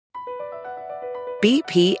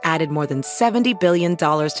BP added more than $70 billion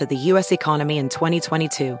to the U.S. economy in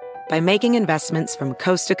 2022 by making investments from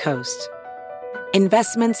coast to coast.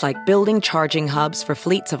 Investments like building charging hubs for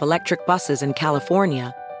fleets of electric buses in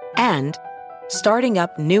California and starting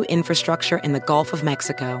up new infrastructure in the Gulf of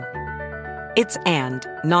Mexico. It's and,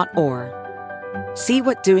 not or. See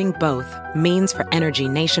what doing both means for energy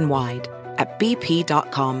nationwide at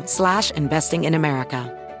bp.com/investing in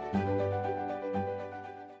America.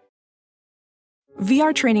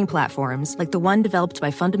 VR training platforms, like the one developed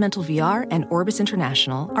by Fundamental VR and Orbis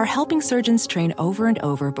International, are helping surgeons train over and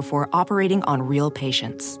over before operating on real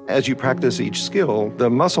patients. As you practice each skill, the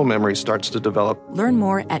muscle memory starts to develop. Learn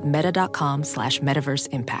more at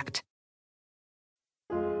meta.com/metaverseimpact.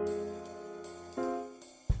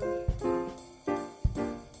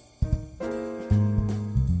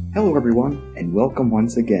 Hello everyone, and welcome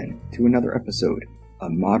once again to another episode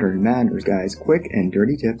of Modern Manners Guy's quick and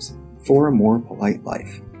dirty tips for a more polite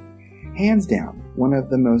life. Hands down, one of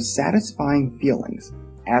the most satisfying feelings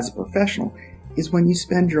as a professional is when you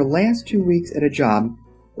spend your last 2 weeks at a job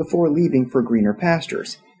before leaving for greener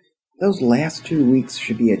pastures. Those last 2 weeks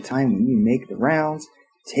should be a time when you make the rounds,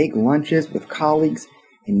 take lunches with colleagues,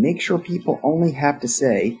 and make sure people only have to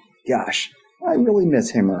say, "Gosh, I really miss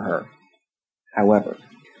him or her." However,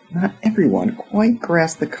 not everyone quite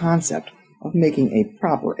grasps the concept of making a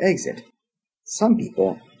proper exit. Some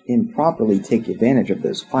people improperly take advantage of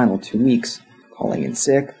those final 2 weeks, calling in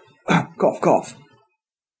sick, cough,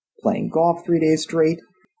 playing golf 3 days straight,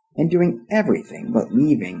 and doing everything but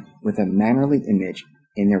leaving with a mannerly image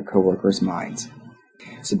in their coworkers' minds.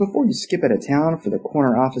 So before you skip out of town for the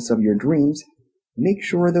corner office of your dreams, make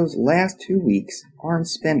sure those last 2 weeks aren't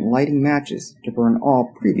spent lighting matches to burn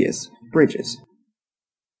all previous bridges.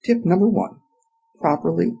 Tip number 1.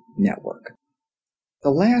 Properly network. The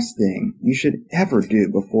last thing you should ever do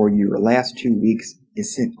before your last 2 weeks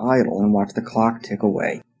is sit idle and watch the clock tick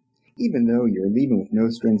away. Even though you're leaving with no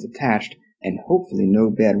strings attached and hopefully no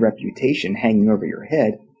bad reputation hanging over your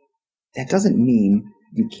head, that doesn't mean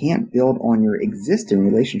you can't build on your existing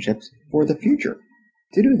relationships for the future.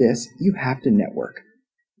 To do this, you have to network.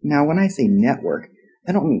 Now, when I say network,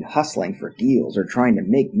 I don't mean hustling for deals or trying to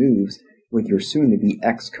make moves with your soon-to-be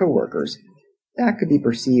ex-coworkers. That could be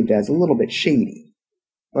perceived as a little bit shady.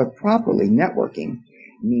 But properly networking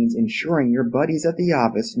means ensuring your buddies at the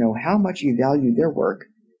office know how much you value their work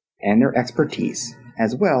and their expertise,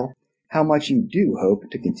 as well how much you do hope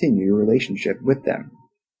to continue your relationship with them.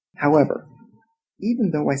 However,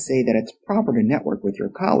 even though I say that it's proper to network with your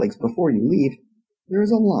colleagues before you leave, there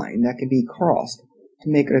is a line that can be crossed to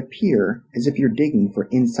make it appear as if you're digging for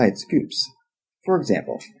inside scoops. For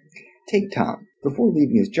example, take Tom. Before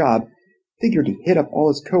leaving his job, figured he hit up all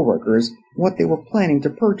his coworkers what they were planning to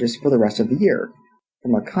purchase for the rest of the year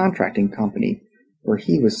from a contracting company where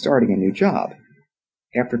he was starting a new job.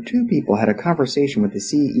 After 2 people had a conversation with the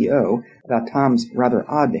CEO about Tom's rather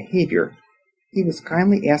odd behavior, he was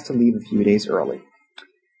kindly asked to leave a few days early.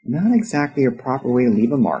 Not exactly a proper way to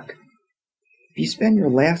leave a mark. If you spend your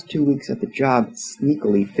last 2 weeks at the job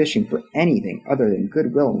sneakily fishing for anything other than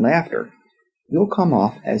goodwill and laughter, you'll come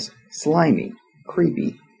off as slimy,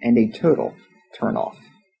 creepy, and a total turn-off.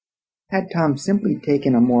 Had Tom simply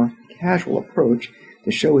taken a more casual approach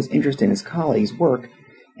to show his interest in his colleagues' work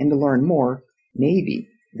and to learn more, maybe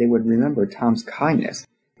they would remember Tom's kindness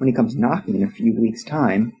when he comes knocking in a few weeks'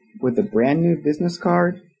 time with a brand new business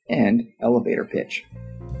card and elevator pitch.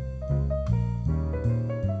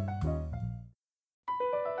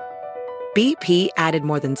 BP added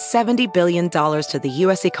more than $70 billion to the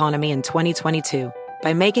U.S. economy in 2022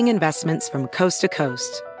 by making investments from coast to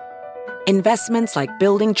coast. Investments like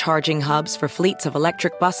building charging hubs for fleets of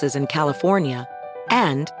electric buses in California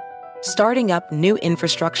and starting up new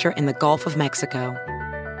infrastructure in the Gulf of Mexico.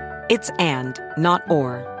 It's and, not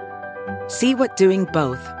or. See what doing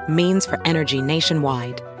both means for energy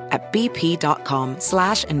nationwide at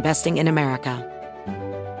bp.com/investing in America.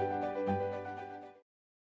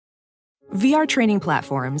 VR training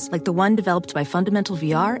platforms, like the one developed by Fundamental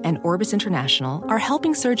VR and Orbis International, are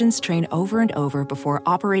helping surgeons train over and over before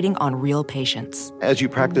operating on real patients. As you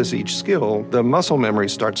practice each skill, the muscle memory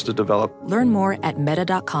starts to develop. Learn more at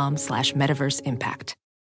meta.com/metaverseimpact.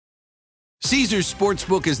 Caesars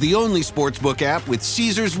Sportsbook is the only sportsbook app with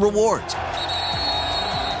Caesars Rewards.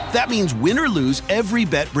 That means win or lose, every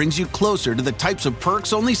bet brings you closer to the types of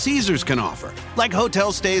perks only Caesars can offer. Like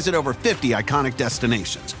hotel stays at over 50 iconic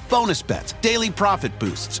destinations, bonus bets, daily profit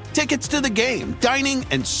boosts, tickets to the game, dining,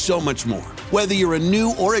 and so much more. Whether you're a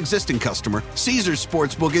new or existing customer, Caesars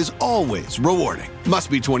Sportsbook is always rewarding.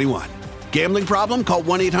 Must be 21. Gambling problem? Call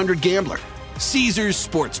 1-800-GAMBLER. Caesars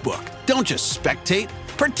Sportsbook. Don't just spectate,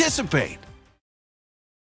 participate.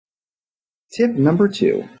 Tip number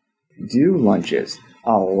 2. Do lunches.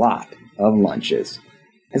 A lot of lunches.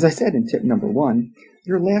 As I said in tip number 1,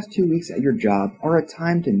 your last 2 weeks at your job are a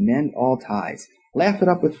time to mend all ties, laugh it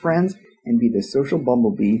up with friends, and be the social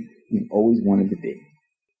bumblebee you've always wanted to be.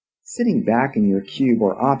 Sitting back in your cube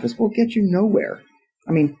or office will get you nowhere.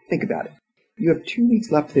 I mean, think about it. You have 2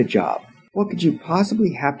 weeks left of the job. What could you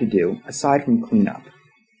possibly have to do aside from clean up?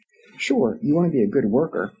 Sure, you want to be a good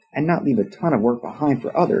worker and not leave a ton of work behind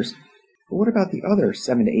for others, but what about the other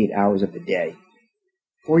 7 to 8 hours of the day?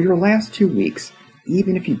 For your last 2 weeks,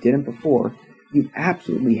 even if you didn't before, you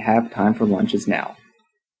absolutely have time for lunches now.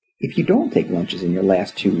 If you don't take lunches in your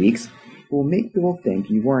last 2 weeks, it will make people think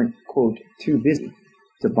you weren't, quote, too busy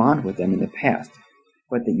to bond with them in the past,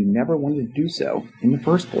 but that you never wanted to do so in the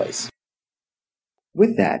first place.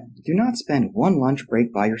 With that, do not spend one lunch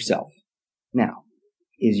break by yourself. Now,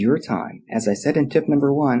 is your time, as I said in tip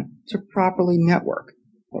number 1, to properly network,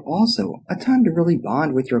 but also a time to really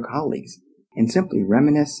bond with your colleagues and simply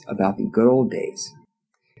reminisce about the good old days.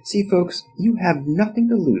 See, folks, you have nothing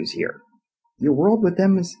to lose here. Your world with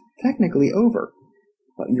them is technically over,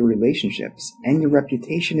 but your relationships and your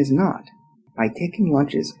reputation is not. By taking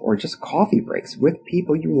lunches or just coffee breaks with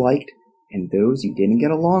people you liked and those you didn't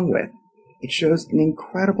get along with, it shows an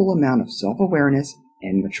incredible amount of self-awareness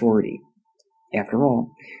and maturity. After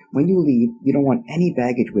all, when you leave, you don't want any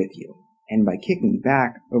baggage with you, and by kicking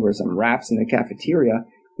back over some wraps in the cafeteria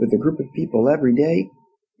with a group of people every day,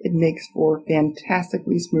 it makes for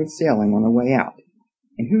fantastically smooth sailing on the way out.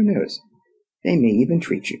 And who knows, they may even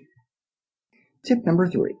treat you. Tip number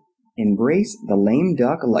 3. Embrace the lame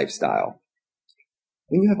duck lifestyle.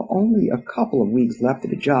 When you have only a couple of weeks left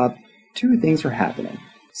at a job, 2 things are happening.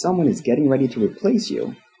 Someone is getting ready to replace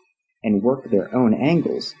you and work their own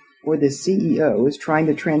angles, or the CEO is trying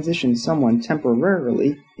to transition someone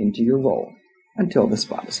temporarily into your role until the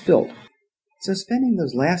spot is filled. So spending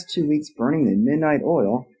those last 2 weeks burning the midnight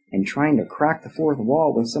oil and trying to crack the fourth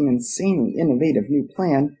wall with some insanely innovative new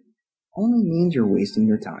plan only means you're wasting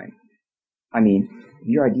your time. I mean, if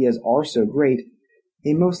your ideas are so great,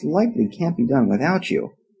 they most likely can't be done without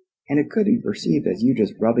you, and it could be perceived as you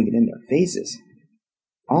just rubbing it in their faces.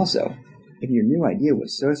 Also, if your new idea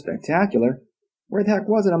was so spectacular, where the heck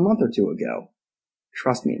was it a month or 2 ago?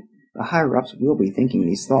 Trust me, the higher-ups will be thinking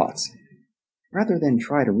these thoughts. Rather than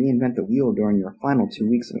try to reinvent the wheel during your final 2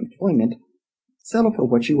 weeks of employment, settle for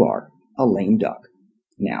what you are, a lame duck.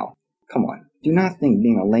 Now, come on, do not think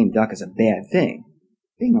being a lame duck is a bad thing.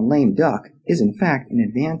 Being a lame duck is in fact an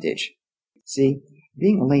advantage. See,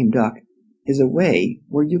 being a lame duck is a way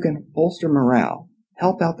where you can bolster morale,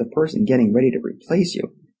 help out the person getting ready to replace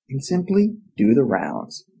you, and simply do the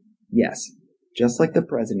rounds. Yes, just like the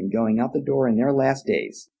president going out the door in their last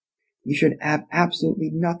days. You should have absolutely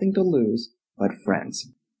nothing to lose but friends.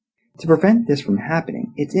 To prevent this from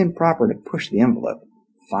happening, it's improper to push the envelope,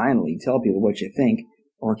 finally tell people what you think,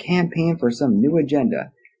 or campaign for some new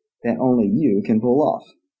agenda that only you can pull off.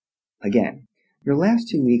 Again, your last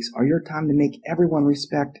 2 weeks are your time to make everyone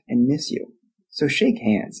respect and miss you. So shake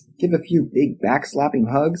hands, give a few big back-slapping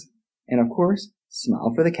hugs, and of course,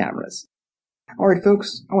 smile for the cameras. Alright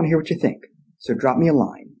folks, I want to hear what you think, so drop me a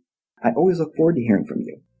line. I always look forward to hearing from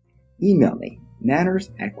you. Email me,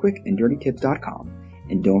 manners@quickanddirtytips.com,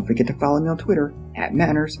 and don't forget to follow me on Twitter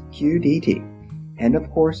 @mannersqdt. And of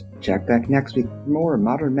course, check back next week for more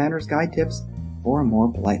Modern Manners Guide tips for a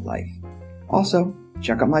more polite life. Also,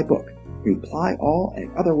 check out my book, Reply All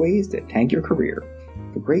and Other Ways to Tank Your Career,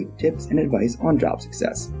 for great tips and advice on job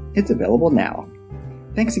success. It's available now.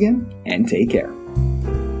 Thanks again, and take care.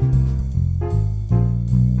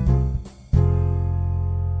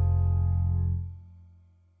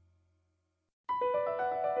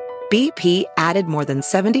 BP added more than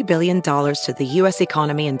 $70 billion to the U.S.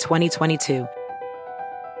 economy in 2022.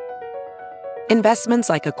 Investments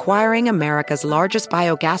like acquiring America's largest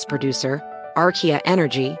biogas producer, Archaea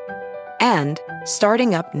Energy, and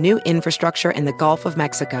starting up new infrastructure in the Gulf of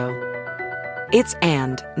Mexico. It's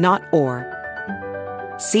and, not or.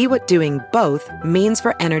 See what doing both means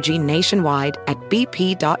for energy nationwide at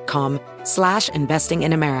bp.com/investing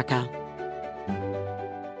in America.